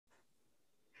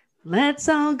Let's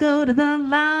all go to the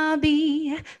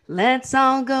lobby. Let's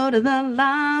all go to the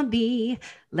lobby.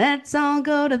 Let's all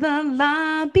go to the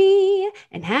lobby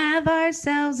and have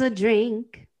ourselves a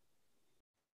drink.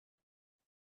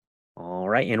 All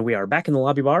right, and we are back in the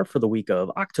lobby bar for the week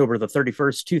of October the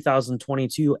 31st,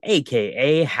 2022,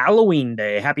 aka Halloween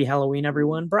Day. Happy Halloween,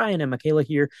 everyone. Brian and Michaela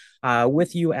here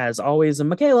with you as always. And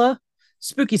Michaela,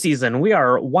 spooky season. We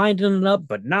are winding it up,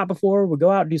 but not before we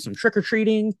go out and do some trick or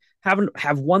treating,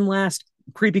 have one last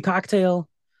creepy cocktail,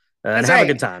 and That's have a right.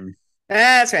 good time.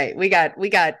 That's right. We got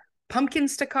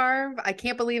pumpkins to carve. I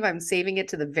can't believe I'm saving it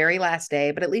to the very last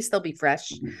day, but at least they'll be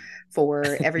fresh for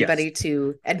Yes, everybody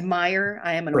to admire.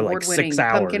 I am an for like six award-winning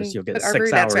hours, pumpkin you'll get carver.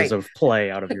 six That's hours right. of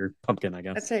play out of your pumpkin, I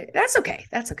guess. That's right. That's okay.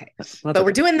 That's okay. That's But we're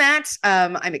okay. doing that.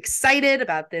 I'm excited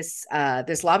about this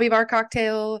lobby bar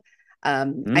cocktail. I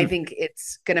Mm. think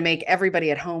it's gonna make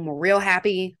everybody at home real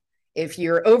happy. If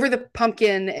you're over the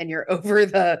pumpkin and you're over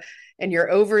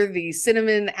the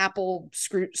cinnamon apple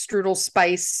strudel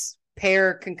spice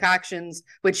pear concoctions,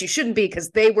 which you shouldn't be because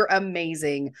they were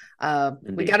amazing. We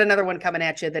Indeed. got another one coming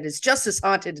at you that is just as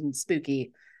haunted and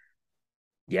spooky.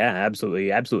 Yeah,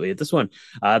 absolutely, absolutely. This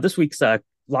week's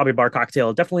lobby bar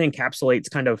cocktail definitely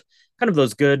encapsulates kind of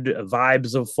those good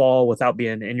vibes of fall without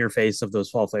being in your face of those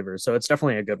fall flavors. So it's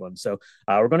definitely a good one. So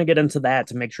we're going to get into that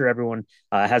to make sure everyone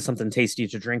has something tasty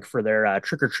to drink for their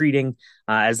trick or treating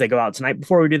as they go out tonight.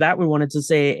 Before we do that, we wanted to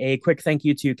say a quick thank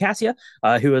you to Cassia,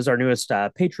 who is our newest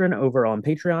patron over on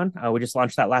Patreon. We just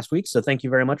launched that last week, so thank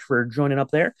you very much for joining up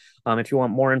there. If you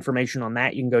want more information on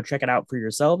that, you can go check it out for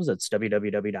yourselves. It's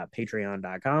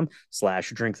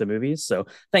www.patreon.com/drink the movies. So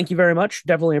thank you very much.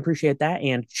 Definitely appreciate that.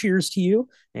 And cheers to you.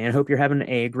 And hope you're having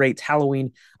a great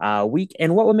Halloween week.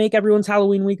 And what would make everyone's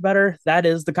Halloween week better? That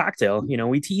is the cocktail. You know,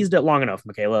 we teased it long enough,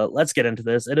 Michaela. Let's get into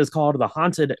this. It is called the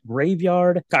Haunted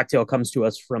Graveyard. Cocktail comes to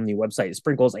us from the website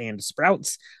Sprinkles and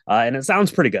Sprouts, and it sounds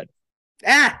pretty good.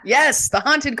 Ah, yes, the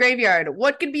haunted graveyard.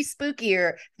 What could be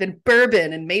spookier than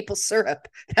bourbon and maple syrup?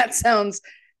 That sounds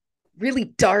really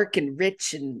dark and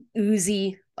rich and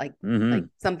oozy, like Mm-hmm.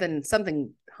 something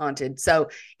haunted. So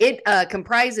it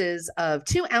comprises of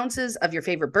 2 ounces of your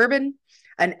favorite bourbon,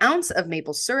 an ounce of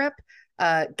maple syrup.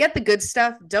 Get the good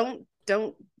stuff. Don't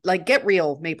like get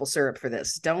real maple syrup for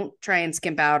this. Don't try and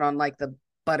skimp out on like the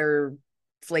butter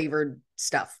flavored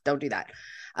stuff. Don't do that.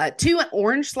 2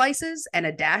 orange slices and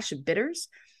a dash of bitters.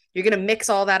 You're going to mix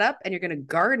all that up and you're going to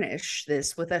garnish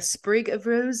this with a sprig of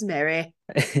rosemary.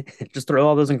 Just throw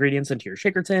all those ingredients into your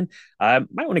shaker tin. Might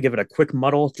want to give it a quick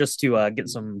muddle just to get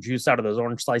some juice out of those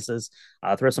orange slices.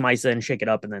 Throw some ice in, shake it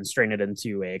up, and then strain it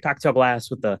into a cocktail glass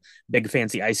with the big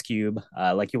fancy ice cube,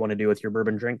 like you want to do with your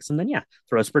bourbon drinks. And then, yeah,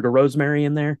 throw a sprig of rosemary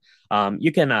in there.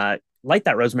 You can light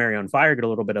that rosemary on fire, get a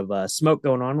little bit of smoke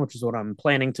going on, which is what I'm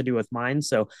planning to do with mine.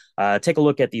 So take a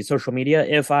look at the social media.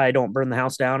 If I don't burn the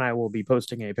house down, I will be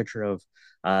posting a picture of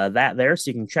that there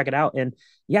so you can check it out. And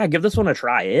yeah, give this one a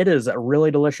try. It is really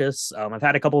delicious. I've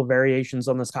had a couple of variations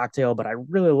on this cocktail, but I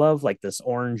really love like this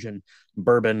orange and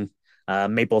bourbon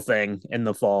maple thing in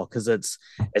the fall because it's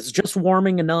just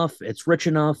warming enough. It's rich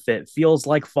enough. It feels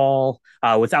like fall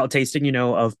without tasting,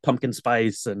 of pumpkin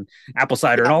spice and apple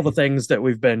cider and Yeah, all the things that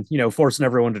we've been, forcing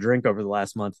everyone to drink over the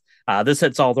last month. This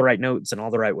hits all the right notes in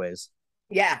all the right ways.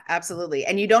 yeah, absolutely.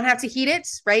 And you don't have to heat it,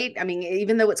 right? I mean,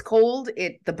 even though it's cold,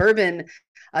 the bourbon,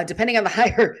 depending on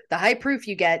the high proof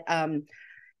you get,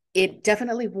 it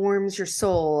definitely warms your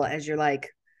soul as you're like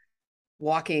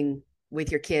walking with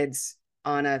your kids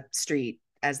on a street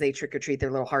as they trick or treat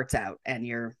their little hearts out, and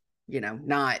you're,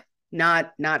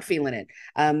 not feeling it.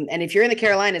 And if you're in the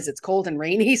Carolinas, it's cold and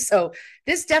rainy, so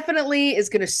this definitely is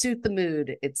going to suit the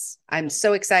mood. I'm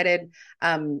so excited.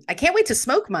 I can't wait to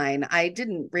smoke mine. I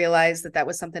didn't realize that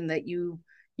was something that you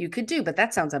could do, but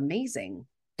that sounds amazing.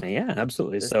 Yeah,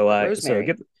 absolutely. The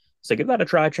rosemary. So give that a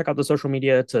try. Check out the social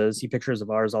media to see pictures of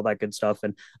ours, all that good stuff,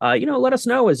 and let us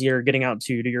know as you're getting out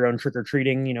to do your own trick or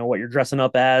treating. You know what you're dressing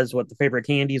up as, what the favorite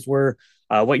candies were,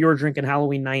 what you were drinking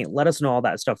Halloween night. Let us know all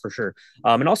that stuff for sure.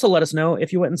 And also let us know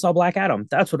if you went and saw Black Adam.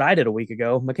 That's what I did a week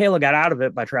ago. Michaela got out of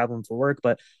it by traveling for work,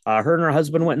 but her and her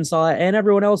husband went and saw it, and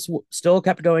everyone else still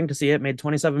kept going to see it. Made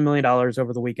 $27 million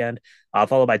over the weekend,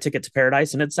 followed by Ticket to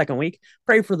Paradise in its second week.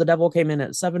 Pray for the Devil came in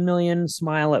at 7 million,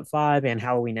 Smile at 5, and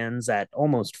Halloween Ends at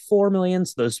almost 4 million.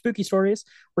 So those spooky stories,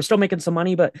 we're still making some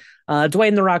money, but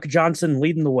Dwayne The Rock Johnson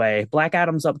leading the way. Black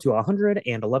Adam's up to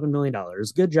 $111 million.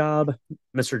 Good job,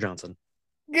 Mr. Johnson.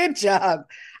 Good job.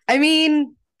 I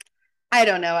mean, I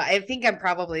don't know. I think I'm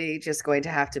probably just going to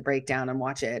have to break down and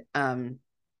watch it.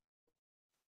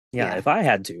 Yeah, Yeah. if I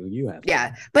had to, you have to.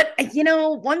 Yeah. But you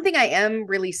know, one thing I am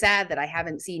really sad that I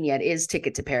haven't seen yet is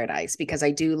Ticket to Paradise because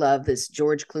I do love this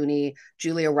George Clooney,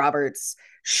 Julia Roberts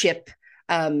ship.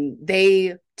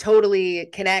 They totally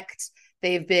connect.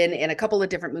 They've been in a couple of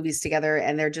different movies together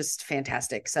and they're just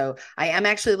fantastic. So I am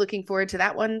actually looking forward to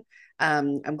that one.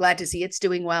 I'm glad to see it's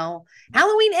doing well.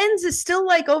 Halloween Ends is still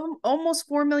like almost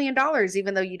 $4 million,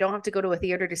 even though you don't have to go to a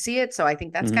theater to see it. So I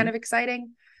think that's kind Hmm. of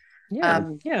exciting. Yeah,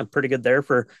 Um, yeah, pretty good there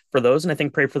for those. And I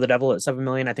think Pray for the Devil at 7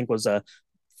 million, I think was a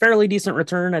fairly decent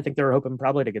return. I think they were hoping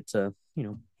probably to get to,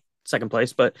 second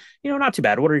place, but not too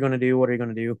bad. What are you going to do? What are you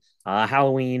going to do?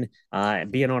 Halloween,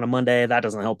 being on a Monday, that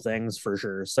doesn't help things for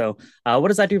sure. So, what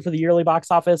does that do for the yearly box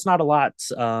office? Not a lot.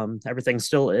 Everything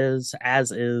still is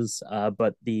as is,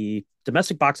 but the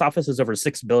domestic box office is over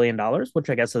 $6 billion, which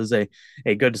I guess is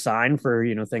a good sign for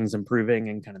things improving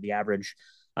and kind of the average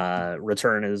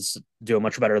return is doing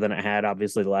much better than it had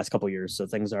obviously the last couple of years. So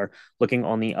things are looking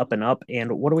on the up and up.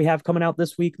 And what do we have coming out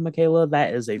this week, Michaela?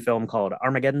 That is a film called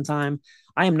Armageddon Time.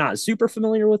 I am not super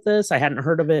familiar with this. I hadn't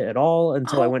heard of it at all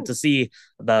until I went oh, to see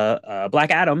the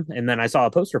Black Adam, and then I saw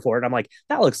a poster for it. And I'm like,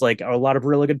 that looks like a lot of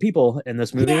really good people in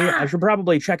this movie. I yeah. should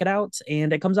probably check it out.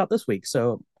 And it comes out this week,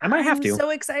 so I might have I'm to. so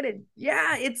excited.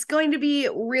 Yeah, it's going to be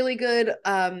really good.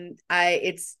 I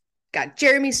it's got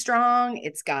Jeremy Strong,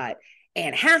 it's got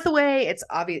Anne Hathaway, it's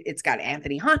obvious it's got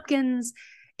Anthony Hopkins.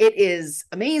 It is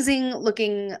amazing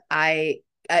looking. I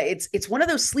it's one of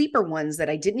those sleeper ones that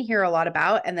I didn't hear a lot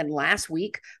about, and then last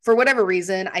week, for whatever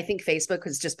reason, I think Facebook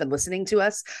has just been listening to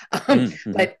us.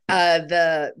 Mm-hmm. But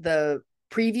the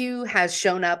preview has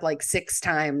shown up like 6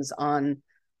 times on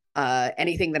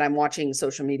anything that I'm watching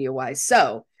social media wise.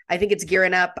 So I think it's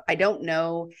gearing up. I don't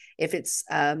know if it's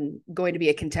going to be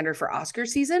a contender for Oscar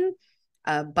season,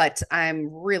 but I'm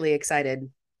really excited.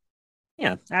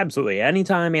 Yeah, absolutely.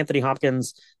 Anytime Anthony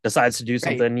Hopkins decides to do Right.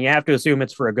 something, you have to assume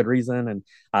it's for a good reason. And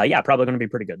yeah, probably going to be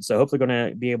pretty good. So hopefully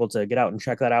going to be able to get out and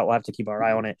check that out. We'll have to keep our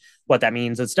eye on it. What that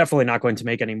means, it's definitely not going to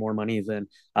make any more money than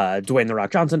Dwayne The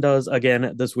Rock Johnson does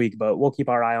again this week, but we'll keep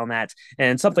our eye on that.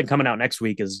 And something coming out next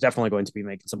week is definitely going to be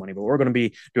making some money, but we're going to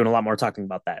be doing a lot more talking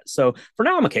about that. So for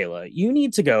now, Michaela, you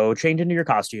need to go change into your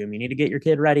costume. You need to get your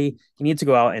kid ready. You need to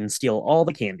go out and steal all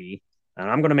the candy. And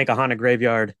I'm going to make a haunted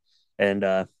graveyard and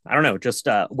I don't know, just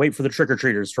wait for the trick or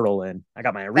treaters to roll in. I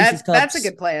got my Reese's That's a cups.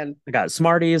 good plan. I got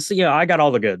Smarties. So, yeah, I got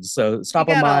all the goods. So You stop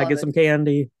on got by, all of get it. some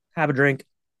candy, have a drink.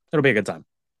 It'll be a good time.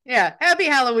 Yeah. Happy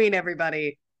Halloween,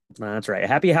 everybody. That's right.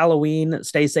 Happy Halloween.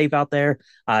 Stay safe out there.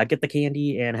 Get the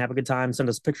candy and have a good time. Send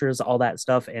us pictures, all that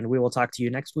stuff. And we will talk to you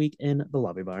next week in the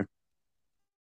lobby bar.